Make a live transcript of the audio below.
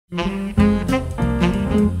Welcome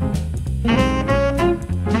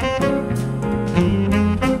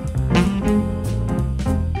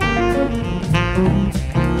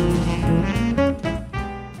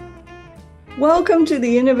to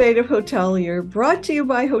the Innovative Hotelier, brought to you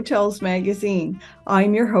by Hotels Magazine.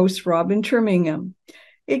 I'm your host, Robin Trimingham.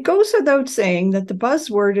 It goes without saying that the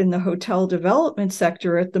buzzword in the hotel development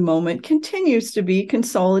sector at the moment continues to be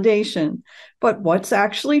consolidation. But what's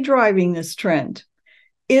actually driving this trend?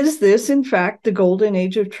 Is this, in fact, the golden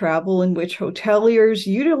age of travel in which hoteliers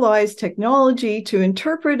utilize technology to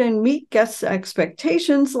interpret and meet guests'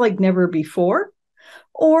 expectations like never before?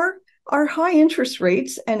 Or are high interest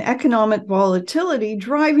rates and economic volatility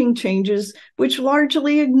driving changes which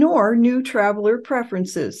largely ignore new traveler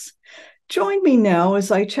preferences? Join me now as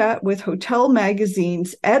I chat with Hotel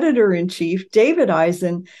Magazine's editor-in-chief, David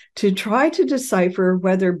Eisen, to try to decipher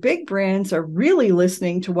whether big brands are really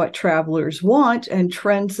listening to what travelers want and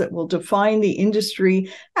trends that will define the industry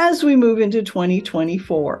as we move into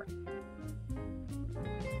 2024.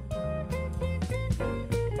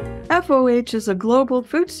 FOH is a global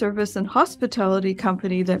food service and hospitality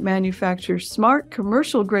company that manufactures smart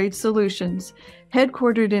commercial-grade solutions.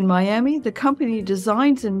 Headquartered in Miami, the company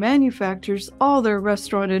designs and manufactures all their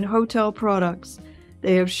restaurant and hotel products.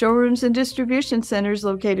 They have showrooms and distribution centers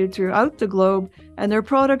located throughout the globe, and their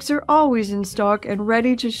products are always in stock and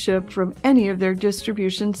ready to ship from any of their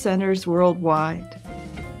distribution centers worldwide.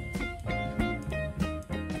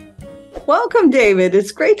 Welcome, David.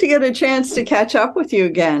 It's great to get a chance to catch up with you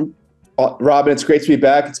again. Robin, it's great to be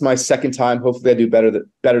back. It's my second time. Hopefully I do better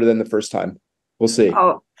than the first time. We'll see.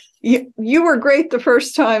 Oh, you were great the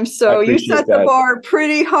first time, so you set the bar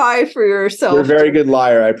pretty high for yourself. You're a very good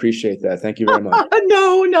liar. I appreciate that. Thank you very much.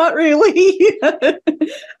 No, not really.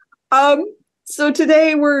 So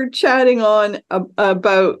today we're chatting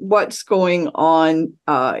about what's going on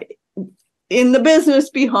in the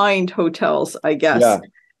business behind hotels, I guess. Yeah.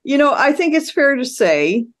 You know, I think it's fair to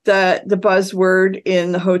say that the buzzword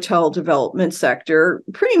in the hotel development sector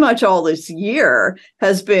pretty much all this year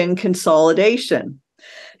has been consolidation.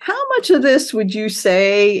 How much of this would you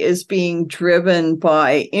say is being driven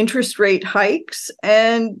by interest rate hikes,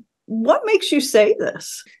 and what makes you say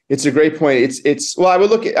this? It's a great point. Well, I would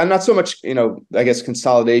look at, I'm not so much, I guess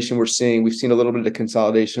consolidation. We've seen a little bit of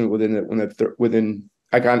consolidation within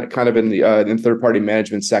kind of in the third-party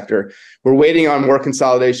management sector. We're waiting on more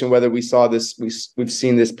consolidation. Whether we saw this, we've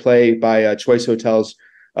seen this play by Choice Hotels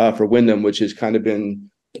for Wyndham, which has kind of been,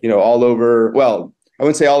 all over. Well, I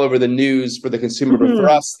wouldn't say all over the news for the consumer, but for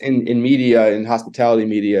us in media, in hospitality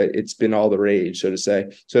media, it's been all the rage, so to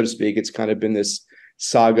speak. It's kind of been this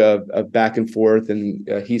saga of back and forth, and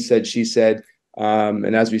he said, she said.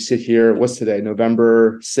 And as we sit here, what's today?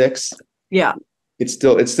 November 6th. Yeah. It's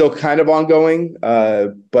still kind of ongoing,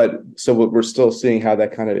 but so we're still seeing how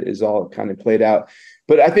that kind of is all kind of played out.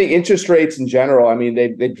 But I think interest rates in general, I mean,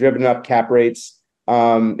 they've driven up cap rates.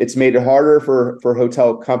 It's made it harder for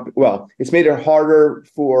hotel companies. Well, it's made it harder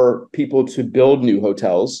for people to build new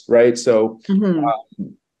hotels, right? So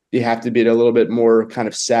you have to be a little bit more kind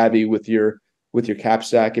of savvy with your cap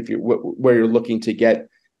stack if where you're looking to get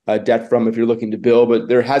debt from if you're looking to build. But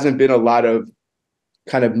there hasn't been a lot of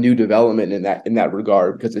kind of new development in that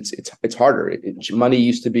regard because it's harder. Money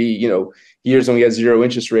used to be, years when we had zero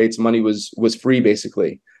interest rates, money was free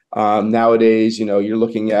basically. Nowadays, you're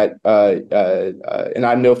looking at and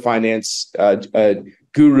I'm no finance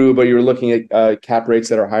guru, but you're looking at cap rates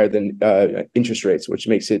that are higher than interest rates, which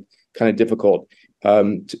makes it kind of difficult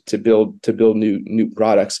to build new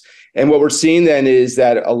products. And what we're seeing then is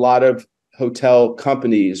that a lot of hotel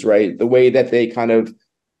companies, right, the way that they kind of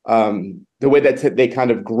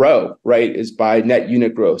grow, right, is by net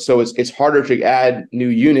unit growth. So it's harder to add new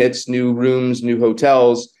units, new rooms, new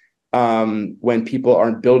hotels when people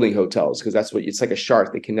aren't building hotels, because it's like a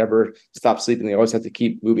shark. They can never stop sleeping. They always have to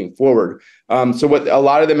keep moving forward. So what a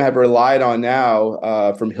lot of them have relied on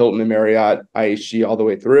now, from Hilton and Marriott, IHG, all the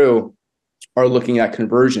way through, are looking at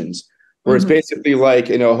conversions, where it's basically like,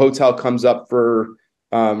 a hotel comes up for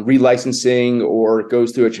relicensing or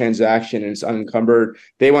goes through a transaction and it's unencumbered.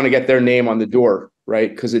 They want to get their name on the door, right?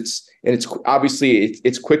 Because it's obviously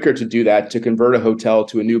quicker to do that, to convert a hotel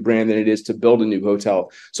to a new brand than it is to build a new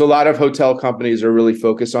hotel. So a lot of hotel companies are really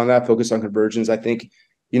focused on conversions. I think,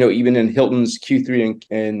 even in Hilton's Q3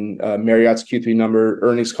 and Marriott's Q3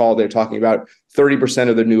 earnings call, they're talking about 30%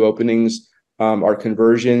 of their new openings are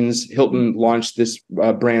conversions. Hilton launched this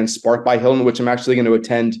brand Spark by Hilton, which I'm actually going to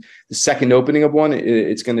attend the second opening of one.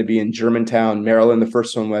 It's going to be in Germantown, Maryland. The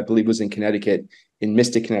first one, I believe, was in Connecticut, in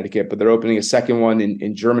Mystic, Connecticut, but they're opening a second one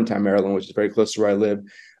in Germantown, Maryland, which is very close to where I live.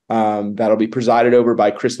 that'll be presided over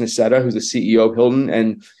by Chris Nassetta, who's the CEO of Hilton.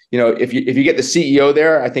 And if you get the CEO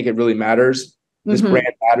there, I think it really matters. This brand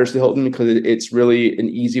matters to Hilton because it's really an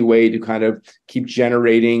easy way to kind of keep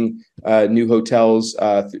generating new hotels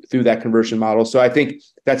through that conversion model. So I think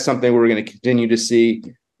that's something we're going to continue to see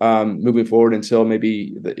moving forward until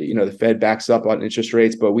maybe the Fed backs up on interest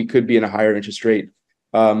rates, but we could be in a higher interest rate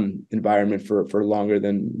environment for longer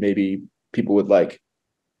than maybe people would like.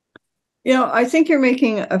 I think you're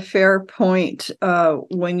making a fair point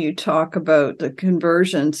when you talk about the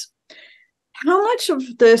conversions. How much of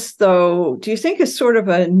this, though, do you think is sort of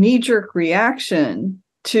a knee-jerk reaction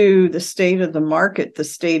to the state of the market, the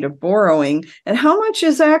state of borrowing, and how much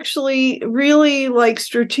is actually really like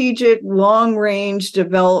strategic, long-range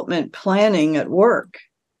development planning at work?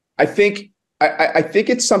 I think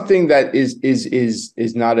it's something that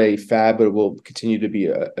is not a fad, but it will continue to be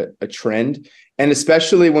a trend, and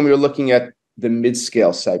especially when we're looking at the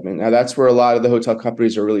mid-scale segment. Now, that's where a lot of the hotel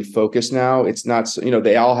companies are really focused now. It's not,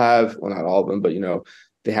 they all have, well, not all of them, but,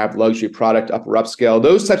 they have luxury product, upscale.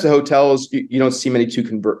 Those types of hotels, you don't see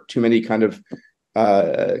too many kind of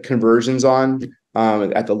conversions on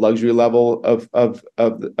at the luxury level of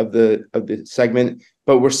the segment.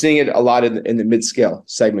 But we're seeing it a lot in the mid-scale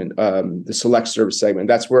segment, the select service segment.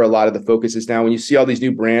 That's where a lot of the focus is now. When you see all these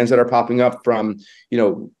new brands that are popping up from,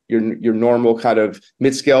 your normal kind of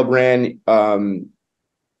mid-scale brand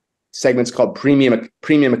segments called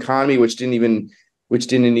premium economy, which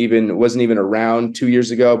wasn't even around 2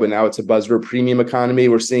 years ago, but now it's a buzzword, premium economy.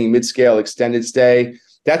 We're seeing mid-scale, extended stay.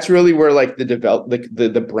 That's really where like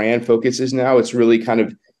the brand focus is now. It's really kind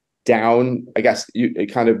of down, I guess,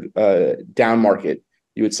 down market,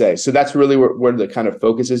 you would say. So that's really where the kind of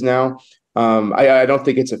focus is now. I don't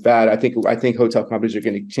think it's a fad. I think hotel companies are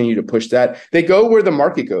going to continue to push that. They go where the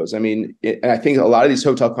market goes. I mean, and I think a lot of these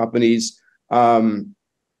hotel companies are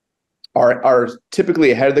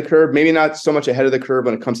typically ahead of the curve. Maybe not so much ahead of the curve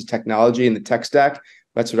when it comes to technology and the tech stack.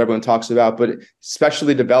 That's what everyone talks about. But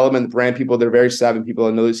especially development, brand people, they're very savvy people.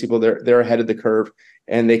 I know these people, they're ahead of the curve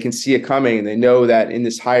and they can see it coming. And they know that in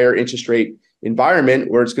this higher interest rate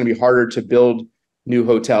environment where it's going to be harder to build new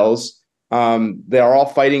hotels, they are all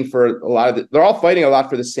fighting for they're all fighting a lot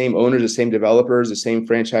for the same owners, the same developers, the same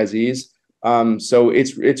franchisees. So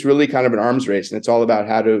it's really kind of an arms race, and it's all about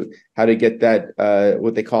how to get that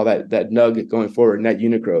what they call that nug going forward, net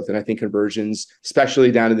unit growth. And I think conversions,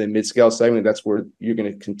 especially down to the mid-scale segment, that's where you're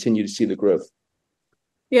going to continue to see the growth.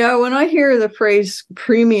 Yeah, when I hear the phrase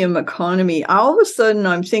premium economy, all of a sudden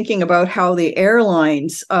I'm thinking about how the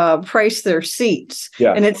airlines price their seats.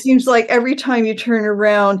 Yeah. And it seems like every time you turn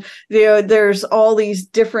around, there's all these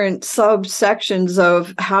different subsections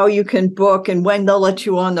of how you can book and when they'll let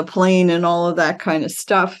you on the plane and all of that kind of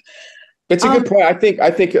stuff. It's a good point. I think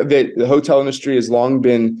that the hotel industry has long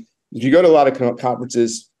been, if you go to a lot of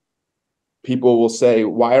conferences, people will say,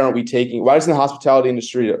 why doesn't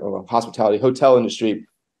the hotel industry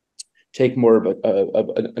take more of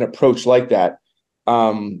an approach like that,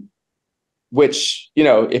 which,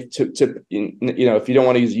 if you don't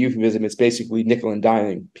want to use a euphemism, it's basically nickel and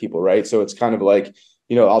diming people, right? So it's kind of like,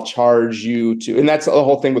 I'll charge you and that's the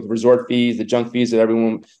whole thing with resort fees, the junk fees that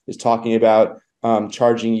everyone is talking about,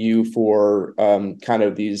 charging you for kind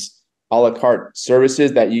of these a la carte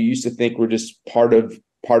services that you used to think were just part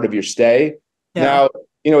of your stay. Yeah. Now,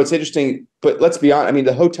 it's interesting, but let's be honest. I mean,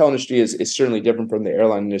 the hotel industry is certainly different from the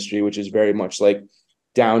airline industry, which is very much like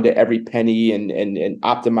down to every penny and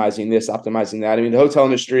optimizing this, optimizing that. I mean, the hotel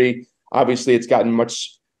industry, obviously, it's gotten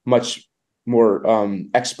much more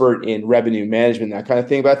expert in revenue management, that kind of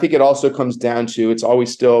thing. But I think it also comes down to, it's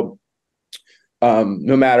always still,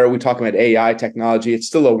 no matter we talk about AI technology, it's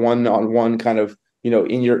still a one-on-one kind of,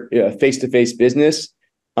 in your face-to-face business.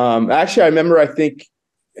 Actually, I remember,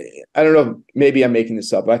 I don't know, maybe I'm making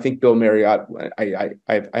this up, but I think Bill Marriott, I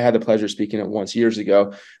had the pleasure of speaking at once years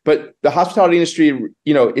ago. But the hospitality industry,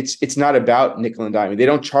 it's not about nickel and diming. They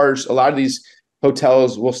don't charge. A lot of these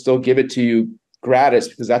hotels will still give it to you gratis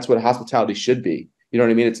because that's what hospitality should be. You know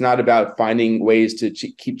what I mean? It's not about finding ways to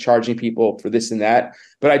keep charging people for this and that.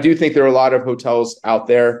 But I do think there are a lot of hotels out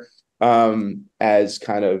there, as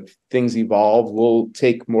kind of things evolve, will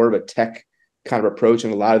take more of a tech kind of approach,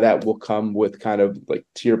 and a lot of that will come with kind of, like,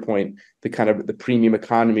 to your point, the kind of the premium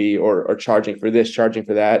economy or charging for this, charging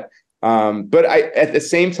for that. But at the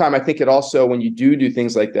same time, I think it also, when you do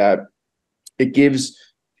things like that, it gives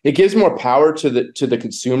more power to the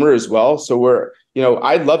consumer as well. So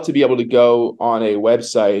I'd love to be able to go on a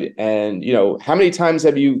website and, how many times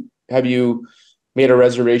have you made a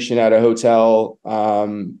reservation at a hotel,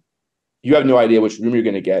 you have no idea which room you're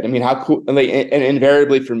going to get. I mean, how cool. And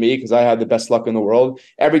invariably for me, because I had the best luck in the world,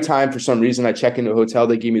 every time for some reason I check into a hotel,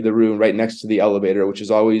 they give me the room right next to the elevator, which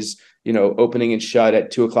is always, opening and shut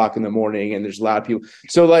at 2:00 in the morning. And there's loud people.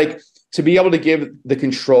 So like to be able to give the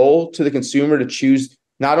control to the consumer to choose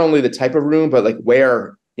not only the type of room, but like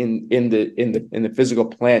where in the physical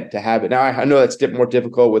plant to have it. Now I know that's more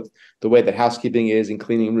difficult with the way that housekeeping is and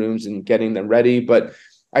cleaning rooms and getting them ready. But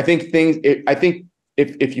I think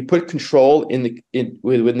if you put control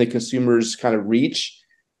within the consumer's kind of reach,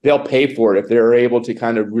 they'll pay for it if they're able to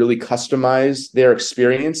kind of really customize their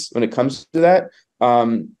experience when it comes to that.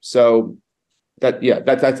 So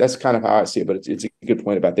that's kind of how I see it. But it's a good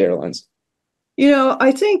point about the airlines.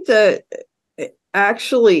 I think that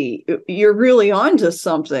actually you're really onto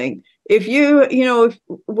something. If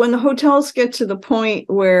when the hotels get to the point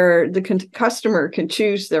where the customer can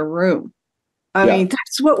choose their room, I mean,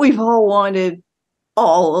 that's what we've all wanted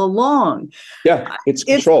all along. Yeah, it's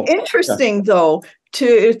control. It's interesting, though,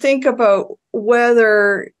 to think about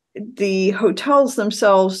whether the hotels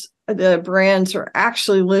themselves, the brands, are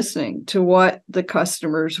actually listening to what the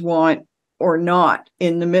customers want or not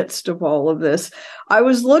in the midst of all of this. I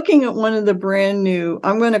was looking at one of the brand new,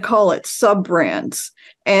 I'm going to call it sub-brands,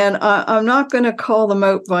 and I'm not going to call them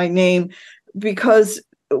out by name, because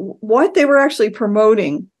what they were actually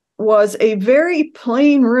promoting was a very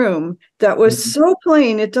plain room that was so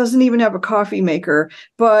plain it doesn't even have a coffee maker.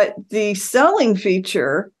 But the selling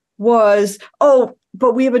feature was,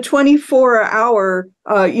 but we have a 24-hour,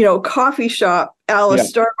 coffee shop, a la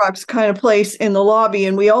Starbucks kind of place in the lobby,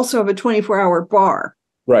 and we also have a 24-hour bar.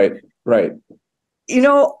 Right.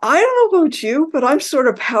 I don't know about you, but I'm sort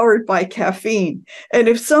of powered by caffeine. And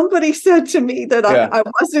if somebody said to me that I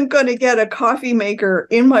wasn't going to get a coffee maker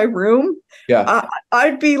in my room,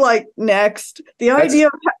 I'd be like, next. Idea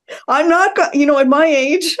of, I'm not, at my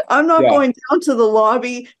age, I'm not going down to the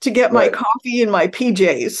lobby to get my coffee in my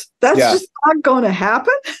PJs. That's just not going to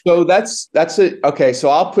happen. So that's it. Okay. So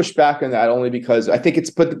I'll push back on that only because I think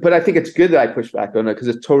but I think it's good that I push back on it because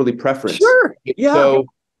it's totally preference. Sure. Yeah. So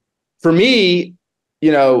for me,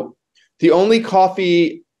 the only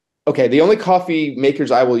coffee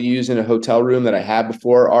makers I will use in a hotel room that I have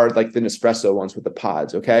before are like the Nespresso ones with the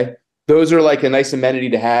pods. Okay. Those are like a nice amenity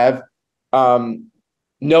to have.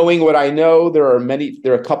 Knowing what I know, there are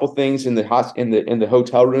a couple things in the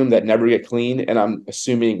hotel room that never get cleaned. And I'm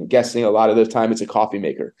guessing a lot of the time it's a coffee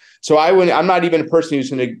maker. So I'm not even a person who's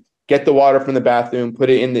going to get the water from the bathroom, put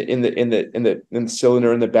it in the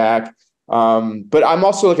cylinder in the back. But I'm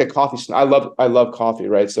also like a coffee. I love coffee,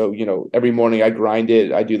 right? So, every morning I grind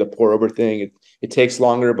it. I do the pour over thing. It takes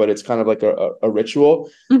longer, but it's kind of like a ritual.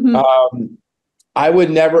 Mm-hmm. I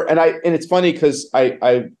would never, and it's funny because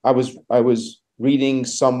I was reading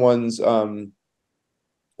someone's, I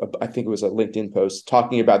think it was a LinkedIn post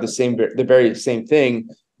talking about the very same thing,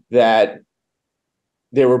 that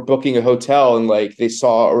they were booking a hotel and like they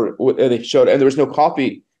saw or they showed, and there was no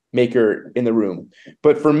coffee maker in the room.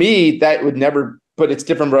 But for me, that would never, but it's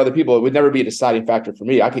different for other people. It would never be a deciding factor for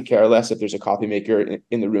me. I could care less if there's a coffee maker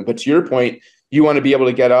in the room. But to your point, you want to be able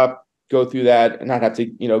to get up, go through that, and not have to,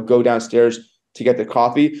 go downstairs to get the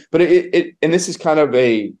coffee. But and this is kind of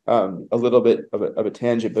a little bit of a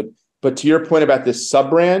tangent, but to your point about this sub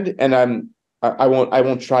brand, and I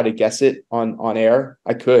won't try to guess it on air.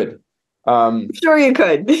 I could. Sure you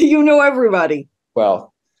could. Everybody.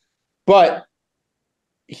 Well, but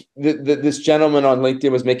this gentleman on LinkedIn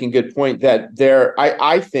was making a good point that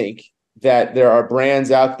I think that there are brands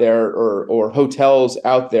out there or hotels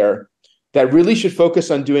out there that really should focus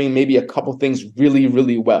on doing maybe a couple things really,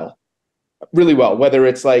 really well, whether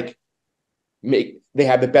it's like they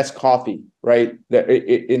have the best coffee, right,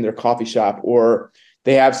 in their coffee shop, or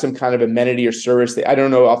they have some kind of amenity or service. I don't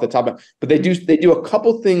know off the top of, but they do a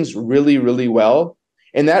couple things really, really well.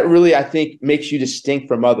 And that really, I think, makes you distinct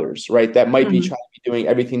from others, right? That might be trying to be doing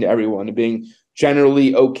everything to everyone and being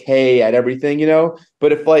generally okay at everything,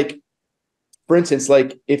 But if, like, for instance,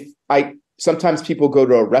 like sometimes people go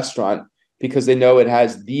to a restaurant because they know it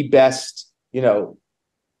has the best,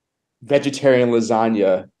 vegetarian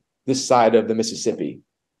lasagna this side of the Mississippi.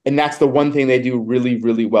 And that's the one thing they do really,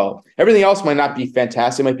 really well. Everything else might not be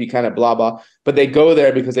fantastic. It might be kind of blah, blah, but they go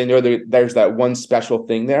there because they know there's that one special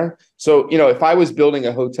thing there. So, if I was building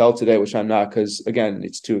a hotel today, which I'm not, because again,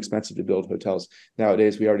 it's too expensive to build hotels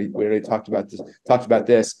nowadays. We already talked about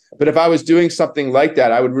this. But if I was doing something like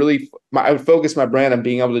that, I would focus my brand on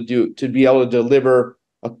being able to be able to deliver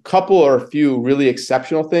a couple or a few really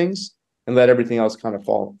exceptional things and let everything else kind of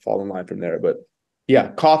fall in line from there. But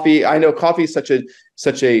Yeah, coffee. I know coffee is such an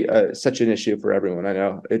issue for everyone. I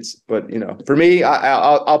know but for me,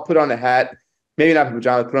 I'll put on a hat, maybe not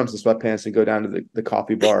pajamas, put on some sweatpants and go down to the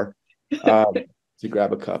coffee bar to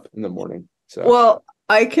grab a cup in the morning. So Well,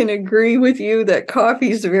 I can agree with you that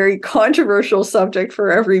coffee is a very controversial subject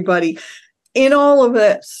for everybody. In all of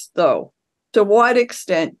this, though, to what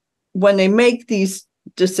extent, when they make these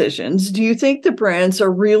decisions, do you think the brands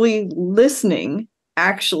are really listening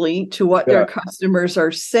actually to what their yeah, customers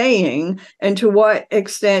are saying? And to what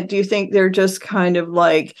extent do you think they're just kind of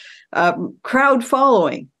like crowd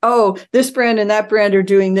following? Oh, this brand and that brand are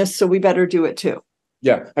doing this, so we better do it too.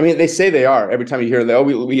 yeah. I mean, they say they are. Every time you hear that, oh,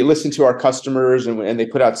 we listen to our customers and they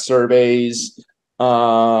put out surveys.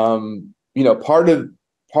 Part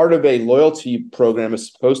of a loyalty program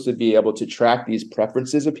is supposed to be able to track these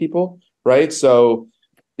preferences of people, right? So,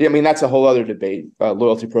 I mean, that's a whole other debate,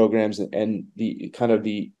 loyalty programs and the kind of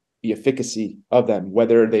the efficacy of them,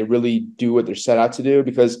 whether they really do what they're set out to do.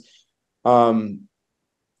 Because, I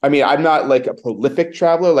mean, I'm not like a prolific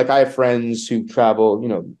traveler. Like I have friends who travel,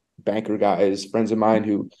 banker guys, friends of mine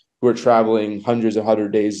who are traveling hundreds of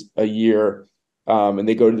 100 days a year, and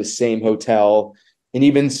they go to the same hotel. And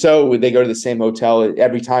even so, they go to the same hotel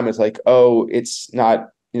every time. It's like, oh, it's not,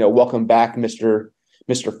 welcome back, Mr.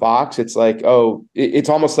 Fox. It's like, oh, it's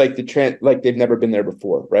almost like like they've never been there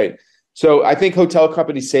before, right? So I think hotel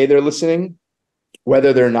companies say they're listening,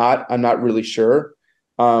 whether they're not, I'm not really sure.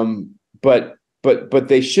 But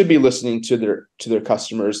they should be listening to their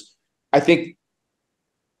customers. I think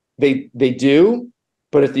they do,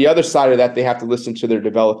 but at the other side of that, they have to listen to their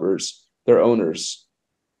developers, their owners.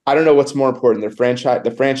 I don't know what's more important, the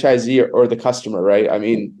franchisee or the customer, right? I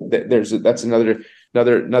mean, that's another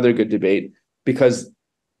good debate, because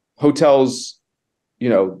hotels,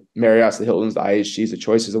 Marriott's, the Hilton's, the IHG's, the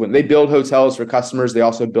Choices, when they build hotels for customers, they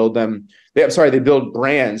also build them. They build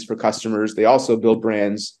brands for customers. They also build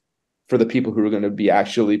brands for the people who are going to be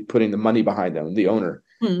actually putting the money behind them, the owner.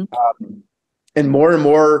 Hmm. And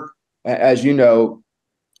more, as you know,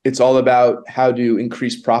 it's all about how to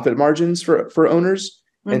increase profit margins for owners.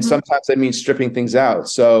 And Mm-hmm. sometimes that means stripping things out.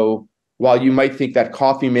 So while you might think that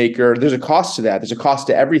coffee maker, there's a cost to that. There's a cost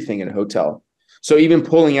to everything in a hotel. So even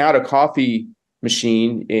pulling out a coffee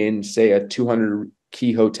machine in, say, a 200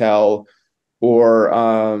 key hotel, or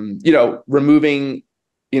removing,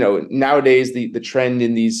 nowadays the trend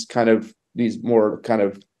in these more kind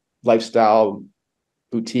of lifestyle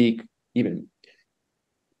boutique, even,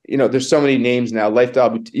 there's so many names now.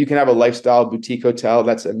 You can have a lifestyle boutique hotel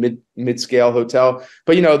that's a mid-scale hotel,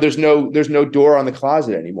 but there's no door on the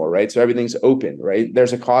closet anymore, right? So everything's open, right?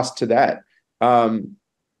 There's a cost to that.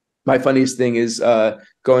 My funniest thing is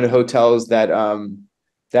going to hotels that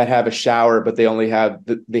have a shower, but they only have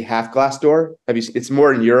the half glass door. It's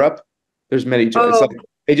more in Europe. There's many. It's Oh, like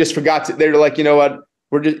they just forgot to. They're like, you know what?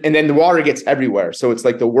 And then the water gets everywhere. So it's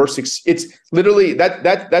like the worst. It's literally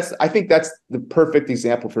that's. I think that's the perfect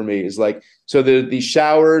example for me. Is like, so the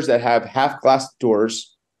showers that have half glass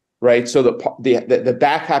doors, right? So the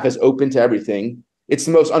back half is open to everything. It's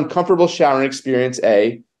the most uncomfortable showering experience.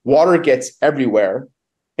 Water gets everywhere.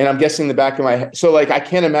 And I'm guessing the back of my head. So like, I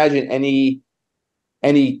can't imagine any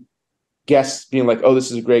guests being like, oh,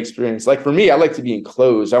 this is a great experience. Like for me, I like to be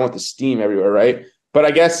enclosed. I want the steam everywhere, right? But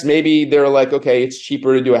I guess maybe they're like, okay, it's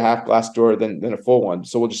cheaper to do a half glass door than a full one.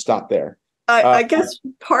 So we'll just stop there. I guess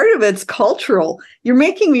part of it's cultural. You're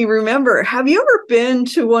making me remember. Have you ever been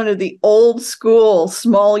to one of the old school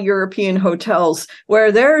small European hotels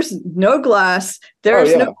where there's no glass, Oh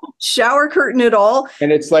there's no yeah. shower curtain at all?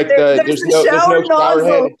 And it's like There's a shower there's no shower head.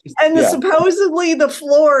 nozzle, and supposedly the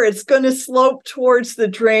floor it's going to slope towards the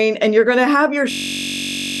drain, and you're going to have your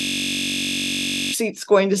seats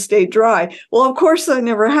going to stay dry. Well, of course, that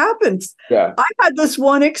never happens. Yeah. I had this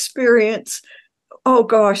one experience. Oh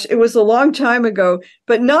gosh, it was a long time ago.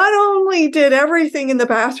 But not only did everything in the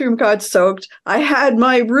bathroom got soaked, I had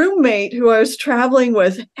my roommate who I was traveling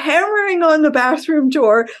with hammering on the bathroom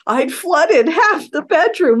door. I'd flooded half the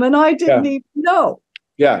bedroom and I didn't even know.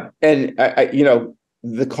 Yeah. And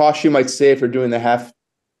the cost you might save for doing the half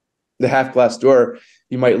glass door,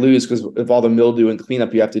 you might lose because of all the mildew and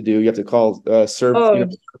cleanup you have to do. You have to call serve. Oh,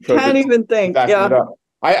 can't even think. Yeah.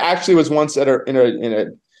 I actually was once in a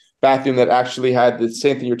bathroom that actually had the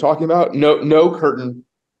same thing you're talking about. No curtain,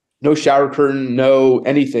 no shower curtain, no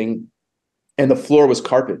anything, and the floor was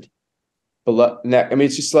carpeted. I mean,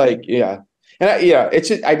 it's just like, yeah, and it's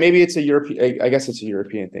just, maybe it's a European. I guess it's a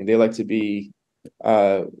European thing. They like to be,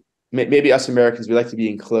 maybe us Americans, we like to be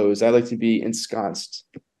enclosed. I like to be ensconced.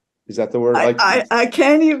 Is that the word? I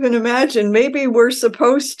can't even imagine. Maybe we're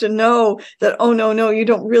supposed to know that, oh, no, you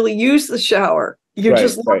don't really use the shower. You Right,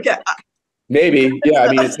 just look right. at. Maybe, yeah. I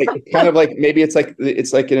mean, it's like kind of like maybe it's like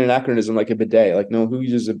an anachronism, like a bidet. Like, no, who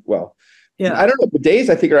uses it? Well, I Yeah. don't know. Bidets,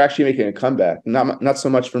 I think, are actually making a comeback. Not so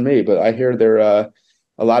much for me, but I hear they're a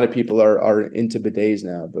lot of people are into bidets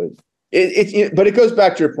now. But but it goes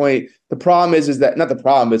back to your point. The problem is that not the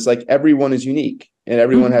problem. It's like everyone is unique and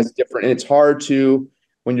everyone Mhm. has different. And it's hard to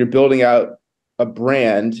when you're building out a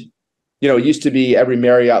brand. You know, it used to be every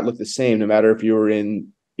Marriott looked the same, no matter if you were in,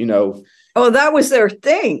 Oh, that was their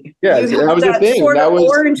thing. yeah, You and had that was their that thing. sort of That was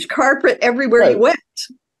orange carpet everywhere you right. went.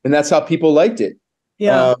 And that's how people liked it.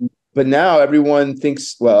 Yeah. But now everyone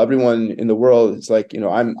thinks, well, everyone in the world is like,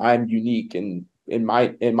 I'm unique, and in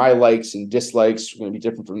my likes and dislikes are going to be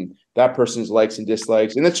different from that person's likes and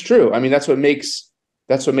dislikes, and that's true. I mean, that's what makes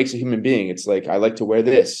a human being. It's like I like to wear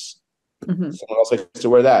this. Mhm. Someone else likes to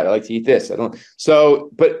wear that. I like to eat this. I don't. So,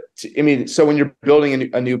 but I mean, so when you're building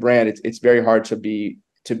a new brand, it's very hard to be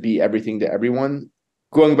everything to everyone.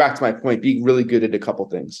 Going back to my point, be really good at a couple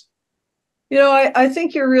things. I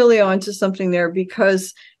think you're really onto something there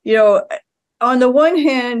because, on the one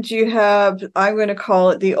hand, you have, I'm going to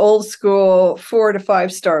call it the old school 4 to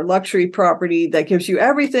 5 star luxury property that gives you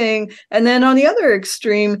everything. And then on the other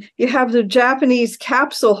extreme, you have the Japanese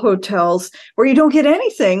capsule hotels where you don't get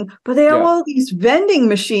anything, but they have Yeah. all these vending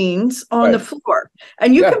machines on the Right. floor.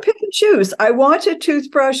 And you Yeah. can pick and choose. I want a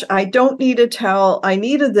toothbrush. I don't need a towel. I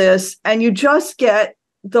need a this. And you just get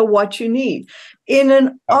the what you need in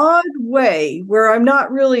an odd way where I'm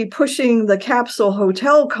not really pushing the capsule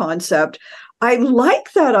hotel concept. I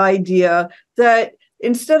like that idea that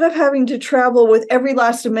instead of having to travel with every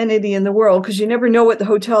last amenity in the world, because you never know what the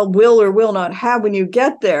hotel will or will not have when you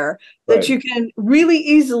get there, that Right. you can really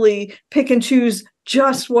easily pick and choose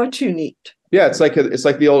just what you need. Yeah, it's like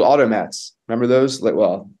the old automats. Remember those? Like,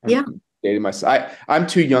 well, Yeah. I'm dating myself. I'm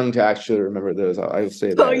too young to actually remember those. I will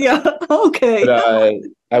say Oh, that. yeah. But Okay.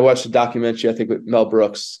 I watched a documentary, I think, with Mel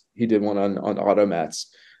Brooks. He did one on automats.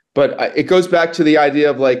 But it goes back to the idea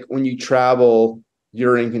of like when you travel,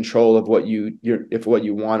 you're in control of what what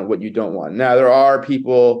you want and what you don't want. Now there are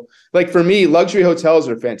people like for me, luxury hotels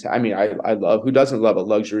are fantastic. I mean, I love who doesn't love a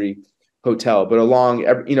luxury hotel, but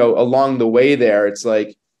along the way there, it's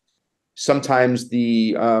like sometimes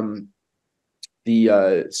the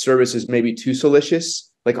service is maybe too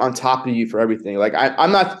salacious, like on top of you for everything. Like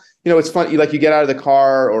I'm not, it's funny. Like you get out of the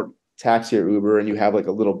car or taxi or Uber and you have like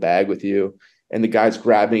a little bag with you and the guy's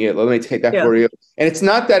grabbing it. Let me take that Yeah. for you. And it's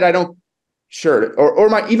not that I don't, sure.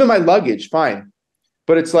 Or even my luggage, fine.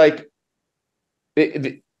 But it's like, I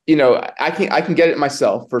can get it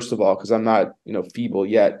myself, first of all, because I'm not, feeble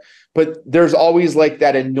yet. But there's always like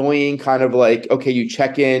that annoying kind of like, okay, you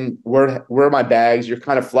check in, where are my bags? You're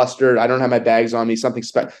kind of flustered. I don't have my bags on me. Something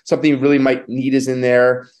you really might need is in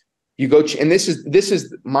there. You go, and this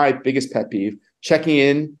is my biggest pet peeve: checking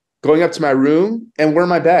in, going up to my room, and where are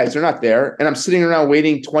my bags? They're not there, and I'm sitting around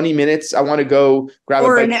waiting 20 minutes. I want to go grab a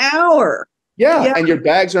Or bag. an hour. Yeah, Yeah. and your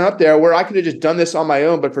bags are up there where I could have just done this on my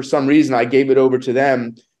own, but for some reason I gave it over to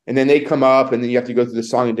them, and then they come up, and then you have to go through the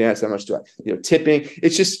song and dance. How much do I, tipping?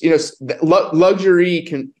 It's just luxury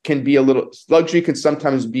luxury can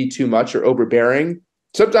sometimes be too much or overbearing.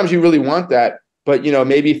 Sometimes you really want that, but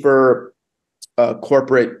maybe for a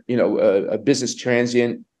corporate, a business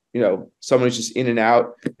transient, someone who's just in and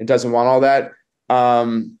out and doesn't want all that.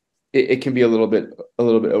 It can be a little bit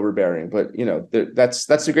overbearing, but that's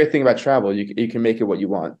the great thing about travel. You can make it what you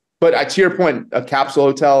want. But to your point, a capsule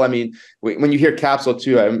hotel. I mean, when you hear capsule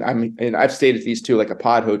too, and I've stayed at these too, like a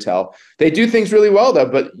pod hotel. They do things really well though.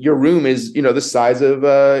 But your room is, the size of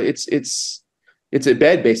it's a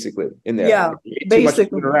bed basically in there. Yeah. Too much Basically.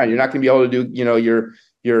 moving around. You're not going to be able to do,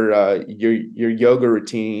 your yoga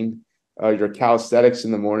routine, your calisthenics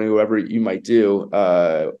in the morning, whatever you might do.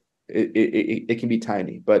 It can be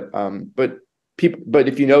tiny, but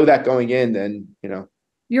if you know that going in, then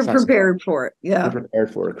You're prepared for it. you're Yeah.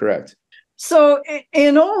 prepared for it. Correct. So,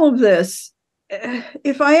 in all of this,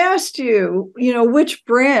 if I asked you, which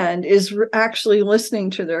brand is actually listening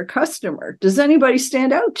to their customer, does anybody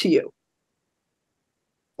stand out to you?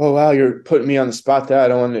 Oh wow, you're putting me on the spot there. I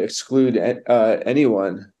don't want to exclude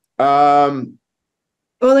anyone.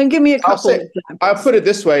 Well, then give me a I'll couple say I'll examples. put it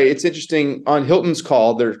this way. It's interesting on Hilton's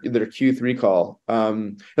call, their Q3 call.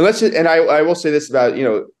 And I will say this about,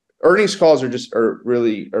 earnings calls are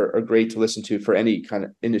really great to listen to for any kind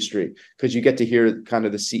of industry, because you get to hear kind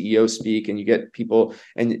of the CEO speak, and you get people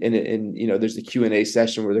and there's the Q&A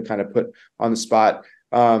session where they're kind of put on the spot.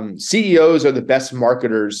 CEOs are the best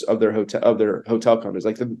marketers of their hotel companies.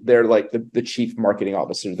 Like they're like the chief marketing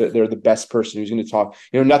officer. They're the best person who's going to talk.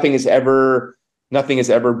 Nothing is ever nothing is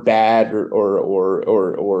ever bad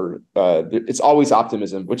or it's always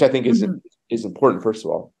optimism, which I think is important, first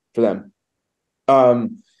of all, for them.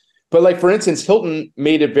 But like, for instance, Hilton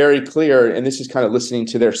made it very clear, and this is kind of listening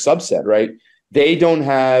to their subset, right? They don't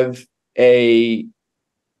have a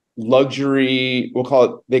luxury,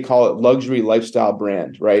 they call it luxury lifestyle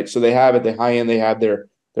brand, right? So they have at the high end, they have their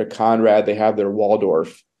Conrad, they have their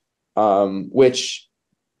Waldorf, which,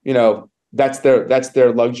 that's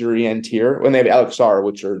their luxury end tier. When they have LXR,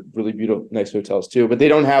 which are really beautiful, nice hotels too, but they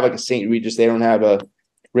don't have like a St. Regis, they don't have a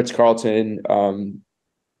Ritz-Carlton,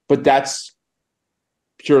 but that's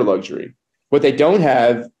pure luxury. What they don't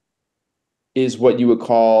have is what you would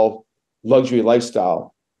call luxury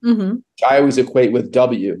lifestyle. Which I always equate with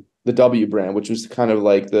the W brand, which was kind of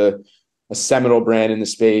like a seminal brand in the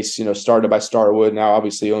space, started by Starwood, now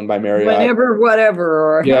obviously owned by Marriott. Whenever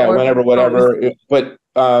whatever. But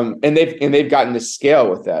and they've gotten to scale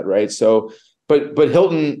with that, right? So, but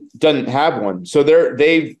Hilton doesn't have one, so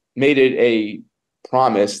they've made it a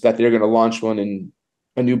promise that they're going to launch one in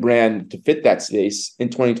a new brand to fit that space in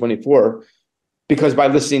 2024, because by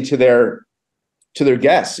listening to their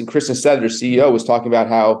guests, and Kristen Stead, their CEO, was talking about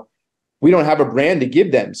how we don't have a brand to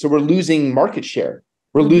give them, so we're losing market share.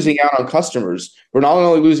 We're losing out on customers. We're not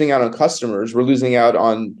only losing out on customers, we're losing out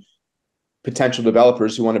on potential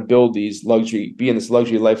developers who want to build be in this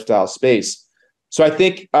luxury lifestyle space. So I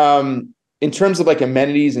think in terms of like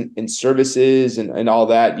amenities and services and all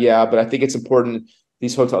that, yeah, but I think it's important,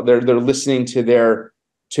 these hotels, they're listening to their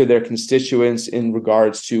constituents in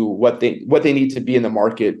regards to what they need to be in the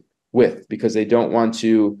market with, because they don't want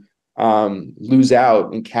to lose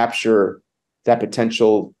out and capture that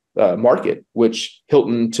potential market, which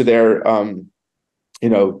Hilton, to their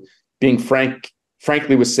being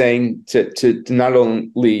frankly was saying to not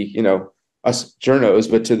only us journos,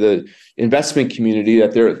 but to the investment community,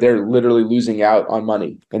 that they're literally losing out on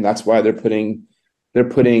money, and that's why they're putting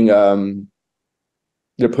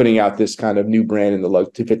out this kind of new brand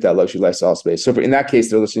to fit that luxury lifestyle space. So in that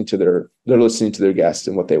case, they're listening to their guests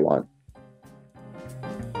and what they want.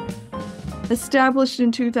 Established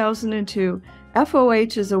in 2002,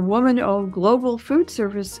 FOH is a woman-owned global food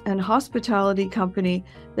service and hospitality company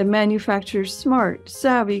that manufactures smart,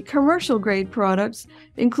 savvy, commercial-grade products,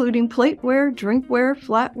 including plateware, drinkware,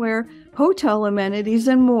 flatware, hotel amenities,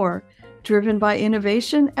 and more. Driven by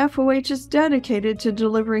innovation, FOH is dedicated to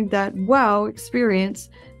delivering that wow experience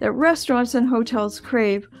that restaurants and hotels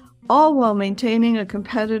crave, all while maintaining a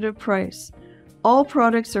competitive price. All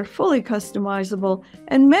products are fully customizable,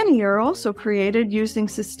 and many are also created using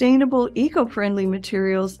sustainable, eco-friendly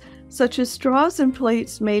materials such as straws and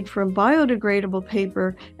plates made from biodegradable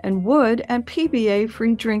paper and wood, and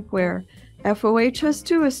PBA-free drinkware. FOH has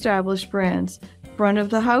 2 established brands: Front of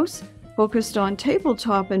the House, focused on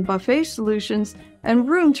tabletop and buffet solutions, and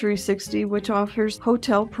Room 360, which offers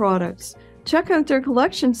hotel products. Check out their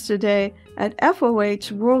collections today at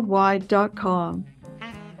fohworldwide.com.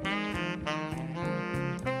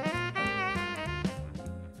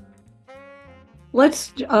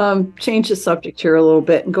 Let's change the subject here a little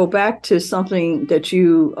bit and go back to something that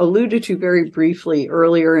you alluded to very briefly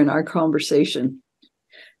earlier in our conversation.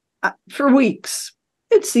 For weeks,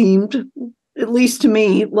 it seemed, at least to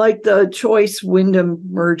me, like the Choice Wyndham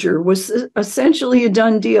merger was essentially a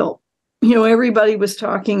done deal. Everybody was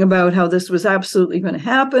talking about how this was absolutely going to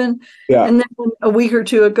happen. Yeah. And then a week or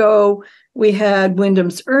two ago, we had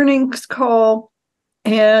Wyndham's earnings call,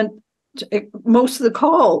 and most of the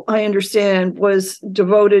call, I understand, was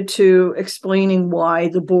devoted to explaining why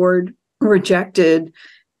the board rejected,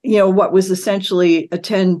 what was essentially a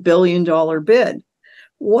 $10 billion bid.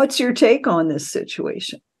 What's your take on this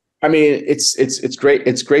situation? I mean, it's great.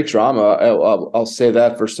 It's great drama. I'll say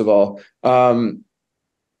that, first of all.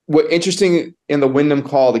 What interesting in the Wyndham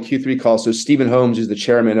call, the Q3 call, so Stephen Holmes is the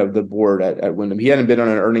chairman of the board at Wyndham. He hadn't been on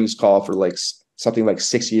an earnings call for something like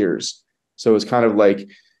 6 years. So it's kind of like,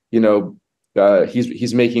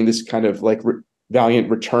 he's making this kind of valiant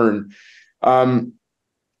return.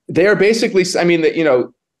 They are basically,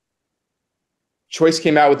 Choice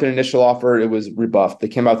came out with an initial offer. It was rebuffed. They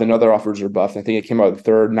came out with another offer, was rebuffed. I think it came out with a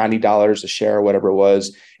third, $90 a share, or whatever it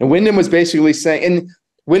was. And Wyndham was basically saying,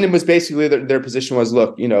 their position was,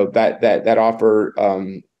 look, that offer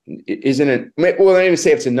isn't it? Well, I didn't even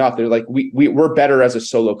say it's enough. They're like, we're better as a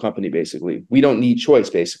solo company, basically. We don't need Choice,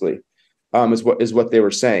 basically. Is what they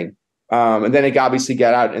were saying. And then it obviously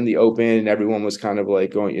got out in the open, and everyone was kind of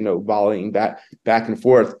going, volleying back and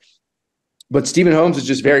forth. But Stephen Holmes is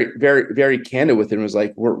just very, very, very candid with it, and was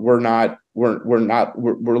like, we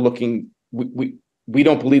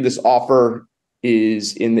don't believe this offer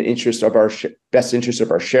is in the interest of our best interest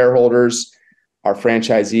of our shareholders. our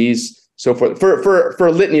franchisees. So for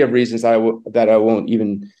a litany of reasons that I won't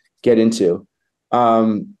even get into.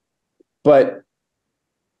 But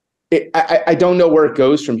I don't know where it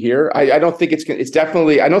goes from here. I don't think it's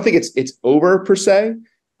definitely, I don't think it's over per se.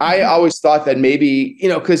 I always thought that maybe,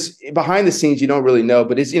 because behind the scenes, you don't really know,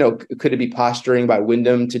 but could it be posturing by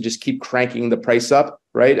Wyndham to just keep cranking the price up,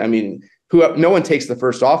 right? I mean, no one takes the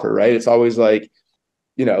first offer, right? It's always like,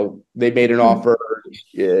 they made an offer.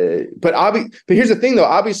 But here's the thing, though.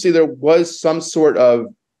 Obviously, there was some sort of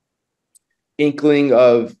inkling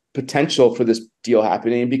of potential for this deal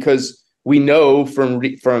happening, because we know from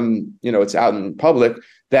it's out in public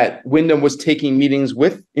that Wyndham was taking meetings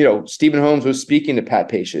with, Stephen Holmes was speaking to Pat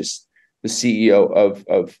Pacious, the CEO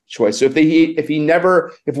of Choice. So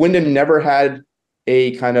if Wyndham never had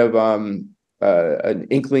a kind of an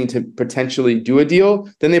inkling to potentially do a deal,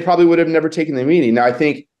 then they probably would have never taken the meeting. Now, I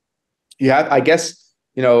think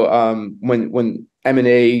when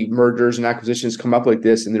M&A mergers and acquisitions come up like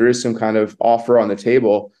this, and there is some kind of offer on the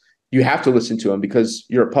table, you have to listen to them, because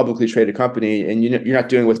you're a publicly traded company, and you're not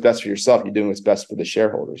doing what's best for yourself. You're doing what's best for the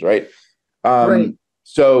shareholders, right? Right.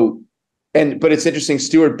 But it's interesting.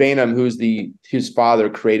 Stuart Bainum, whose father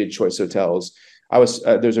created Choice Hotels.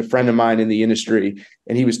 There's a friend of mine in the industry,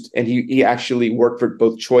 and he actually worked for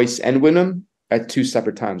both Choice and Wyndham at two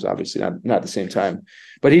separate times, obviously not at the same time.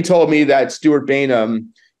 But he told me that Stuart Bainum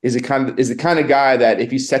is the kind of guy that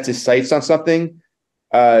if he sets his sights on something,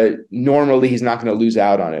 normally he's not going to lose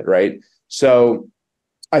out on it, right? So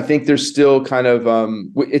I think there's still kind of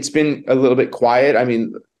it's been a little bit quiet. I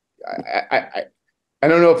mean, I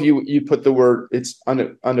don't know if you put the word, it's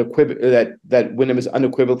unequivocal that Wyndham has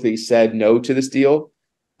unequivocally said no to this deal,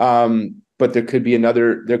 but there could be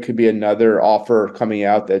another offer coming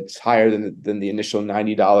out that's higher than the initial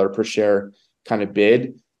 $90 per share kind of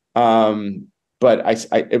bid. But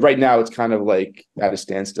right now it's kind of like at a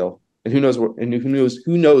standstill. And who knows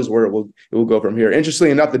where it will go from here. Interestingly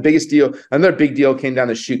enough, another big deal came down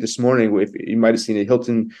the chute this morning. If you might have seen it,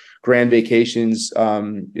 Hilton Grand Vacations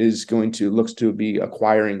looks to be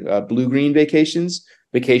acquiring Blue Green Vacation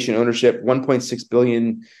Ownership, $1.6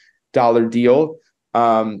 billion deal.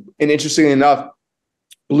 And interestingly enough,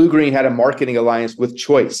 Blue Green had a marketing alliance with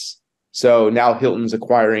Choice, so now Hilton's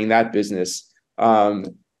acquiring that business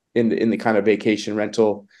in the kind of vacation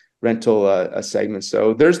rental segment.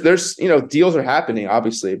 So there's deals are happening,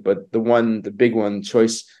 obviously, but the big one,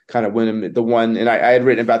 Choice, kind of Wyndham, and I had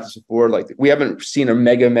written about this before, like we haven't seen a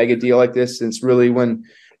mega deal like this since really when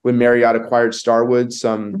Marriott acquired Starwood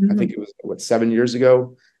I think it was 7 years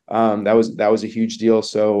ago. That was a huge deal.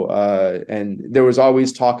 So and there was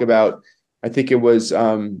always talk about, there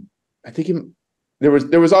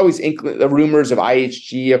was always the rumors of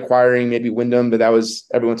IHG acquiring maybe Wyndham, but that was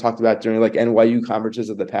everyone talked about during like NYU conferences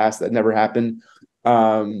of the past. That never happened.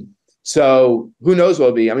 So who knows what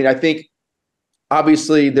will be? I mean, I think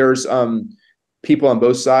obviously there's people on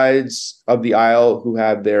both sides of the aisle who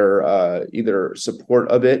have their either support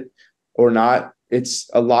of it or not. It's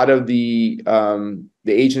a lot of the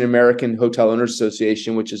Asian American Hotel Owners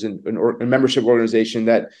Association, which is a membership organization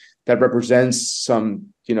that represents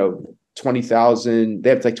some 20,000. They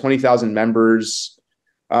have like 20,000 members.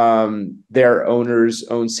 Their owners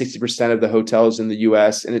own 60% of the hotels in the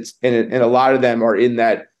U.S. and a lot of them are in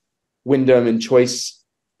that Wyndham and Choice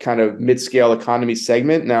kind of mid-scale economy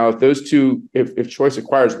segment. Now, if Choice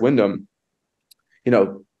acquires Wyndham,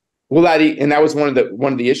 will that? And that was one of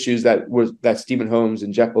the issues that Stephen Holmes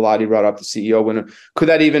and Jeff Bellotti brought up, the CEO. Could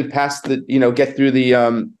that even pass get through the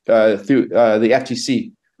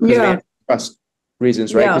FTC? Yeah. Trust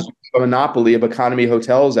reasons, right? Because a monopoly of economy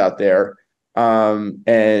hotels out there, and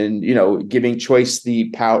giving Choice the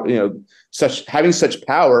power, having such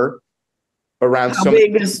power around. How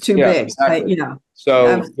big is too big? Exactly. So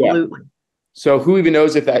absolutely. Yeah. So who even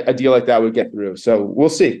knows if a deal like that would get through? So we'll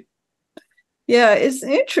see. Yeah, it's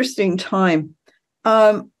an interesting time.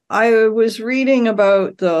 I was reading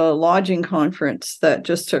about the lodging conference that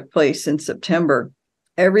just took place in September.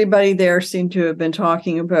 Everybody there seemed to have been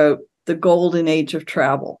talking about the golden age of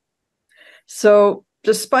travel. So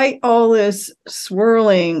despite all this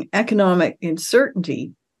swirling economic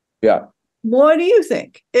uncertainty, what do you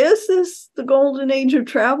think? Is this the golden age of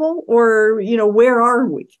travel, or, where are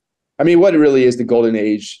we? I mean, what really is the golden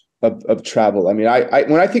age of travel? I mean, I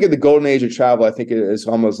when I think of the golden age of travel, I think it is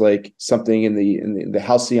almost like something in the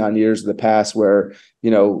halcyon years of the past where,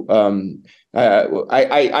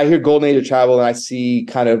 I hear golden age of travel and I see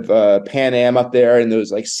kind of Pan Am up there, and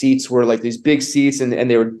those like seats were like these big seats, and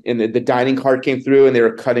they were, and the dining cart came through and they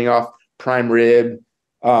were cutting off prime rib.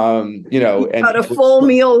 And Got a full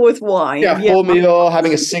meal with wine. Yeah, full meal,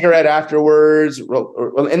 having a cigarette afterwards,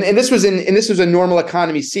 and this was a normal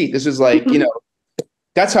economy seat. This was like,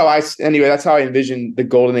 that's how that's how I envisioned the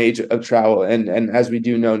golden age of travel. And as we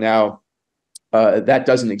do know now, that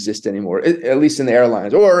doesn't exist anymore, at least in the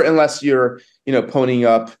airlines, or unless you're, ponying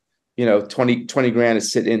up, 20 grand to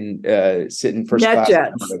sit in first Jet class.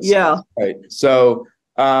 jets. Yeah. Right. So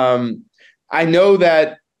I know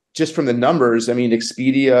that just from the numbers, I mean,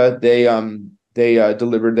 Expedia, they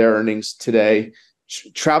delivered their earnings today.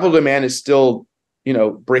 Travel demand is still,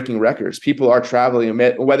 breaking records. People are traveling.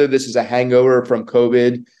 Whether this is a hangover from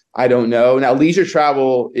COVID, I don't know. Now, leisure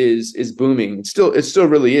travel is booming. It still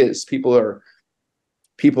really is. People are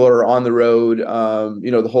on the road.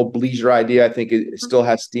 The whole leisure idea, I think it still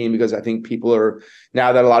has steam, because I think people are,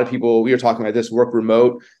 now that a lot of people, we were talking about this, work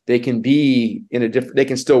remote, they can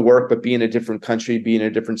still work, but be in a different country, be in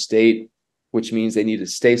a different state, which means they need to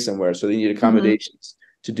stay somewhere. So they need accommodations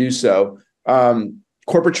to do so.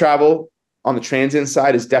 Corporate travel on the transient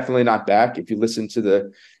side is definitely not back. If you listen to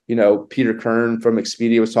the, Peter Kern from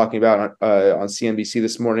Expedia was talking about on CNBC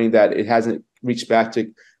this morning, that it hasn't reached back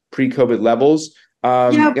to pre-COVID levels.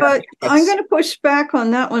 But I'm going to push back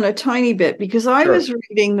on that one a tiny bit, because I was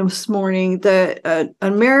reading this morning that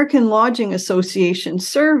American Lodging Association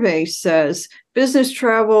survey says business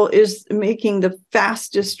travel is making the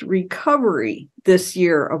fastest recovery this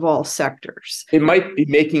year of all sectors. It might be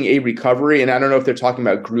making a recovery, and I don't know if they're talking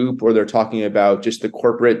about group or they're talking about just the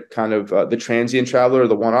corporate kind of the transient traveler,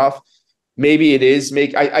 the one-off. Maybe it is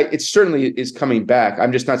it certainly is coming back.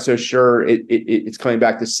 I'm just not so sure it's coming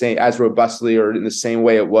back the same, as robustly, or in the same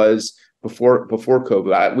way it was before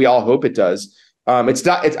COVID. We all hope it does. It's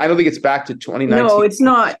not. I don't think it's back to 2019. No, it's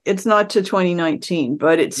not. It's not to 2019,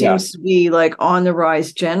 but it seems to be like on the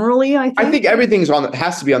rise generally. I think everything's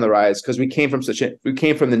has to be on the rise, because we came from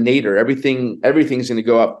the nadir. Everything's going to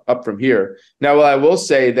go up from here. Now, I will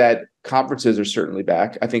say that conferences are certainly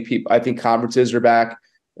back. I think conferences are back.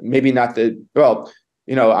 Maybe not the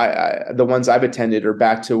ones I've attended are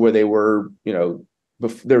back to where they were,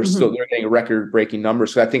 they're getting record-breaking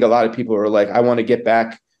numbers. So I think a lot of people are like, I want to get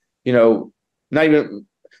back, it's not even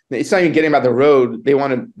getting about the road. They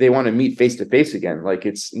want to meet face to face again. Like,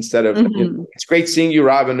 it's instead of, it's great seeing you,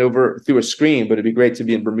 Robin, over through a screen, but it'd be great to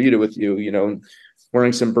be in Bermuda with you,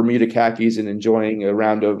 wearing some Bermuda khakis and enjoying a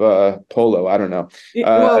round of polo. I don't know.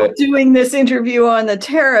 Doing this interview on the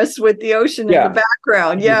terrace with the ocean in the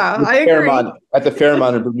background. Yeah, I agree. At the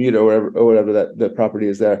Fairmont in Bermuda, or whatever that the property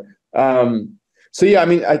is there. So yeah, I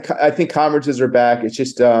mean, I think conferences are back. It's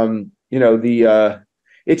just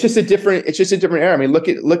it's just a different era. I mean, look,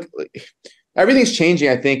 everything's changing.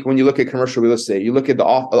 I think when you look at commercial real estate, you look at the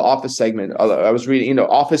office segment. I was reading,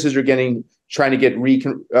 offices are trying to get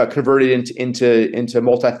converted into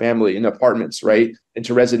multifamily, in apartments, right,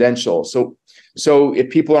 into residential. So if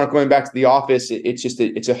people aren't going back to the office,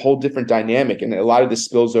 it's a whole different dynamic, and a lot of this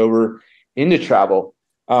spills over into travel.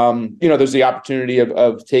 There's the opportunity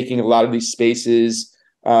of taking a lot of these spaces.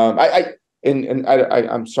 I'm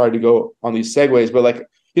sorry to go on these segues, but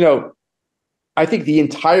I think the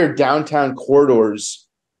entire downtown corridors,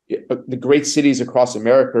 the great cities across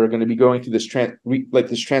America, are going to be going through this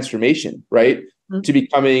transformation, right? To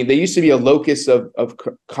becoming, they used to be a locus of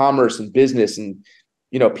commerce and business, and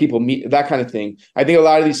people meet, that kind of thing. I think a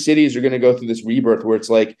lot of these cities are going to go through this rebirth, where it's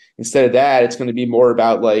like, instead of that, it's going to be more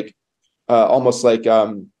about almost like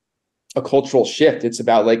a cultural shift. It's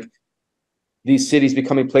about these cities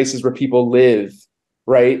becoming places where people live,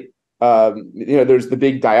 right? There's the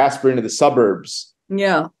big diaspora into the suburbs.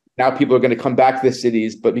 Yeah. Now people are going to come back to the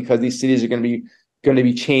cities, but because these cities are going to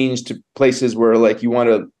be changed to places where you want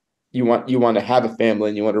to have a family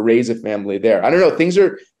and you want to raise a family there. I don't know. Things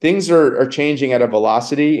are changing at a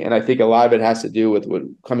velocity, and I think a lot of it has to do with what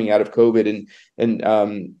coming out of COVID and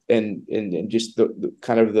just the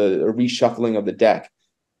kind of the reshuffling of the deck.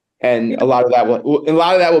 And a lot of that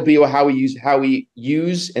will be how we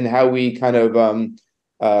use and how we kind of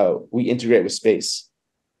we integrate with space.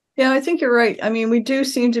 Yeah, I think you're right. I mean, we do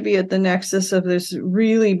seem to be at the nexus of this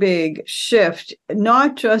really big shift,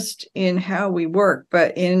 not just in how we work,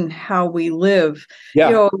 but in how we live.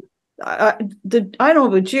 Yeah. I don't know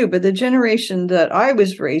about you, but the generation that I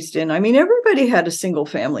was raised in, I mean, everybody had a single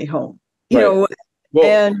family home, Well,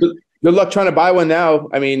 and good luck trying to buy one now.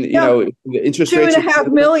 I mean, the interest rates.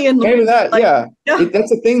 $2.5 million. That's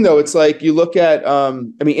the thing, though. It's like, you look at,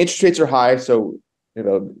 interest rates are high. So,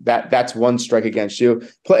 that's one strike against you.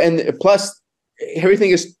 And plus,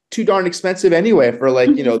 everything is too darn expensive anyway for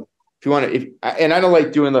if you want to, and I don't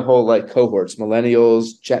like doing the whole cohorts,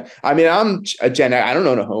 millennials, I'm a Gen, I don't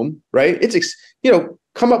own a home, right? It's,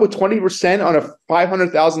 come up with 20% on a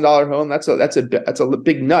 $500,000 home. That's a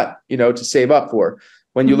big nut, to save up for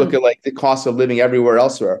when you look at like the cost of living everywhere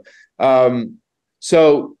elsewhere.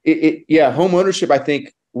 So home ownership, I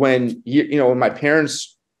think when when my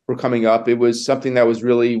parents were coming up, it was something that was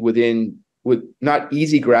really with not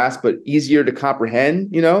easy grasp, but easier to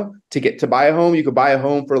comprehend, to buy a home. You could buy a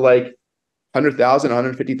home for like $100,000,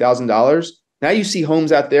 $150,000. Now you see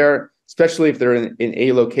homes out there, especially if they're in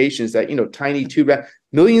A locations that, tiny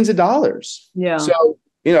millions of dollars. Yeah. So,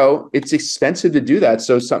 it's expensive to do that.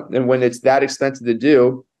 So and when it's that expensive to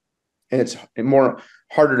do, and it's more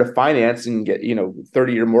harder to finance and get,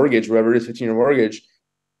 30-year mortgage, whatever it is, 15-year mortgage,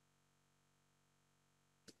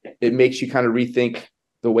 it makes you kind of rethink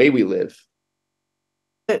the way we live.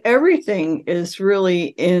 That everything is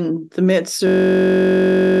really in the midst of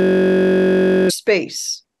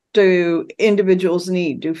space. Do individuals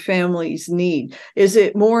need? Do families need? Is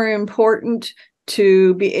it more important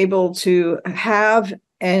to be able to have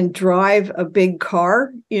and drive a big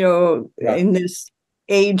car, in this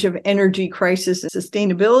age of energy crisis and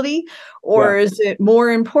sustainability? Or is it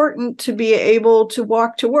more important to be able to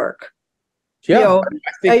walk to work? Yeah, I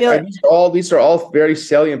think these are all very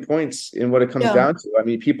salient points in what it comes down to. I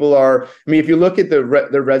mean, people are. I mean, if you look at the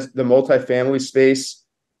multifamily space,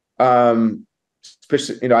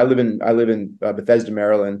 especially, I live in Bethesda,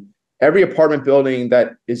 Maryland. Every apartment building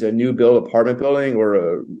that is a new build apartment building or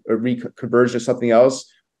a conversion of something else,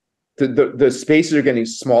 the spaces are getting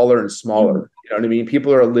smaller and smaller. You know what I mean?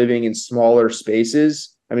 People are living in smaller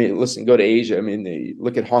spaces. I mean, listen, go to Asia. I mean,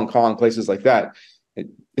 look at Hong Kong, places like that.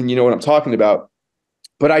 And you know what I'm talking about.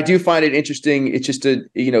 But I do find it interesting. It's just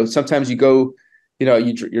sometimes you go,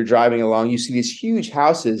 you're driving along, you see these huge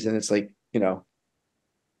houses, and it's like,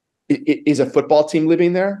 is a football team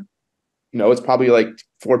living there? It's probably like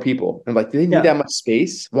 4 people. And like, do they need that much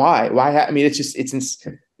space? Why? I mean,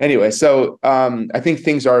 anyway. So I think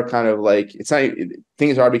things are kind of like,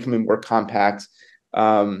 things are becoming more compact.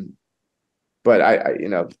 But I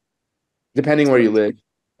depending where you live,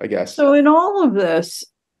 I guess. So in all of this,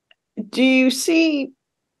 do you see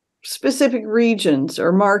specific regions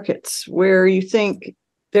or markets where you think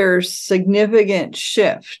there's significant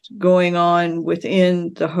shift going on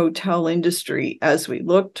within the hotel industry as we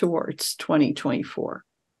look towards 2024?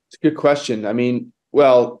 It's a good question. I mean,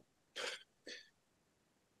 well,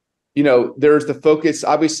 there's the focus.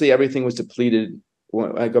 Obviously, everything was depleted.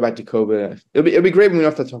 When I go back to COVID, it'll be great when we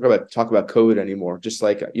don't have to talk about COVID anymore. Just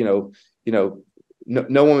like no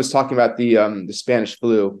one was talking about the Spanish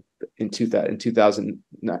flu in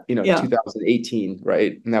 2018,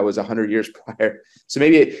 right? And that was 100 years prior. So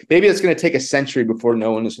maybe it's going to take a century before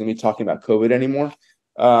no one is going to be talking about COVID anymore.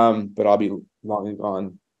 But I'll be long and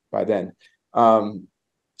gone by then.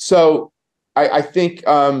 So I think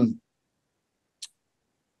I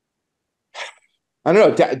don't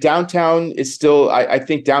know. Downtown is still. I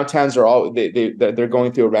think downtowns are all they're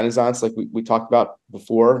going through a renaissance, like we talked about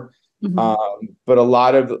before. But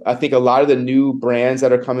I think a lot of the new brands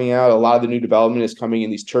that are coming out, a lot of the new development is coming in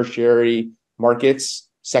these tertiary markets,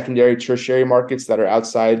 secondary, tertiary markets that are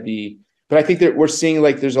outside but I think that we're seeing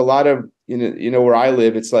like there's a lot of, where I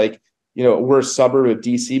live, it's like, we're a suburb of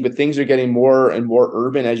DC, but things are getting more and more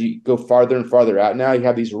urban as you go farther and farther out. Now you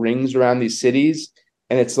have these rings around these cities,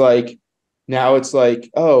 and it's like,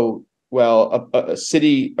 oh, well, a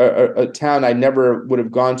city, a town I never would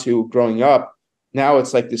have gone to growing up. Now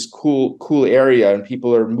it's like this cool area, and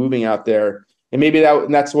people are moving out there. And maybe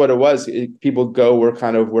that's what it was. People go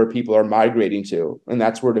where people are migrating to, and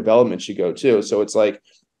that's where development should go too. So it's like,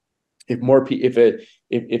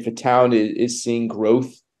 if a town is seeing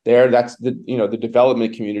growth there, that's the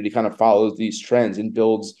development community kind of follows these trends and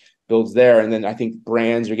builds there. And then I think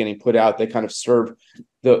brands are getting put out that kind of serve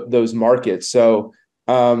those markets. So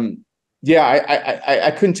I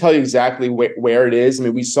couldn't tell you exactly where it is. I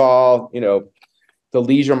mean, we saw, the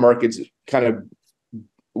leisure markets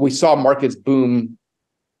we saw markets boom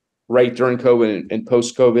right during COVID and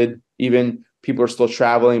post-COVID. Even people are still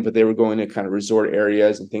traveling, but they were going to kind of resort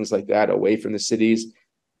areas and things like that away from the cities.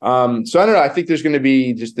 So I don't know. I think there's going to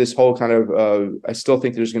be just this whole kind of, I still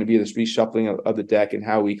think there's going to be this reshuffling of the deck and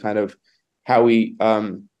how we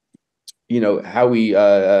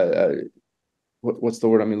what's the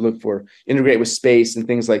word look for? Integrate with space and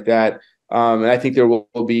things like that. And I think there will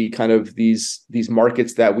be kind of these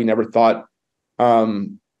markets that we never thought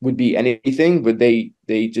would be anything, but they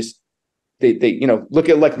look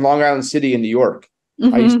at like Long Island City in New York.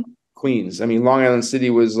 I used to Queens. I mean, Long Island City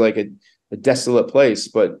was like a desolate place,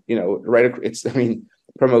 but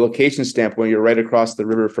from a location standpoint, you're right across the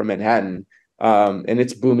river from Manhattan, and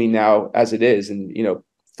it's booming now as it is. And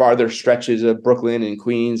farther stretches of Brooklyn and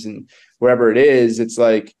Queens and wherever it is, it's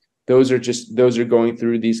like those are going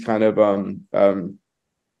through these kind of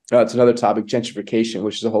it's another topic, gentrification,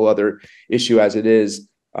 which is a whole other issue as it is.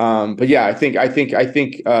 But yeah, I think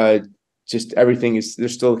just everything is, they're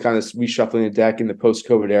still kind of reshuffling the deck in the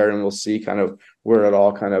post-COVID era, and we'll see kind of where it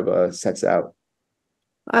all kind of sets out.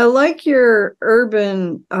 I like your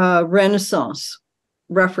urban renaissance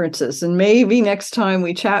references, and maybe next time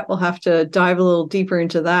we chat, we'll have to dive a little deeper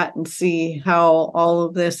into that and see how all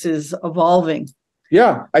of this is evolving.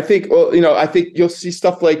 Yeah, I think, well, I think you'll see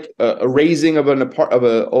stuff like a raising of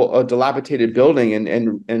a dilapidated building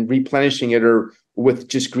and replenishing it, or with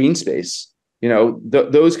just green space,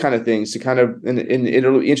 those kind of things to kind of, and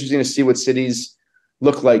it'll be interesting to see what cities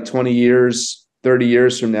look like 20 years, 30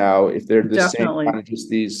 years from now, if they're the Definitely. same kind of just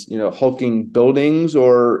these, hulking buildings,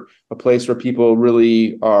 or a place where people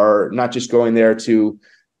really are not just going there to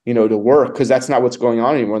work, because that's not what's going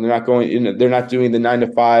on anymore. They're not going, they're not doing the 9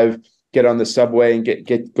 to 5, get on the subway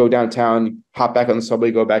and go downtown, hop back on the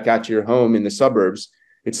subway, go back out to your home in the suburbs.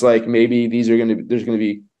 It's like, maybe there's going to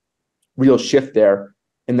be real shift there,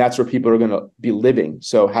 and that's where people are going to be living.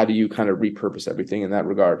 So how do you kind of repurpose everything in that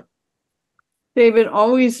regard? David,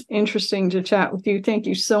 always interesting to chat with you. Thank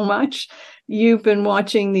you so much. You've been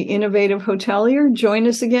watching The Innovative Hotelier. Join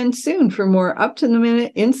us again soon for more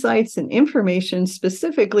up-to-the-minute insights and information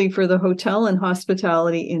specifically for the hotel and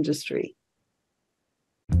hospitality industry.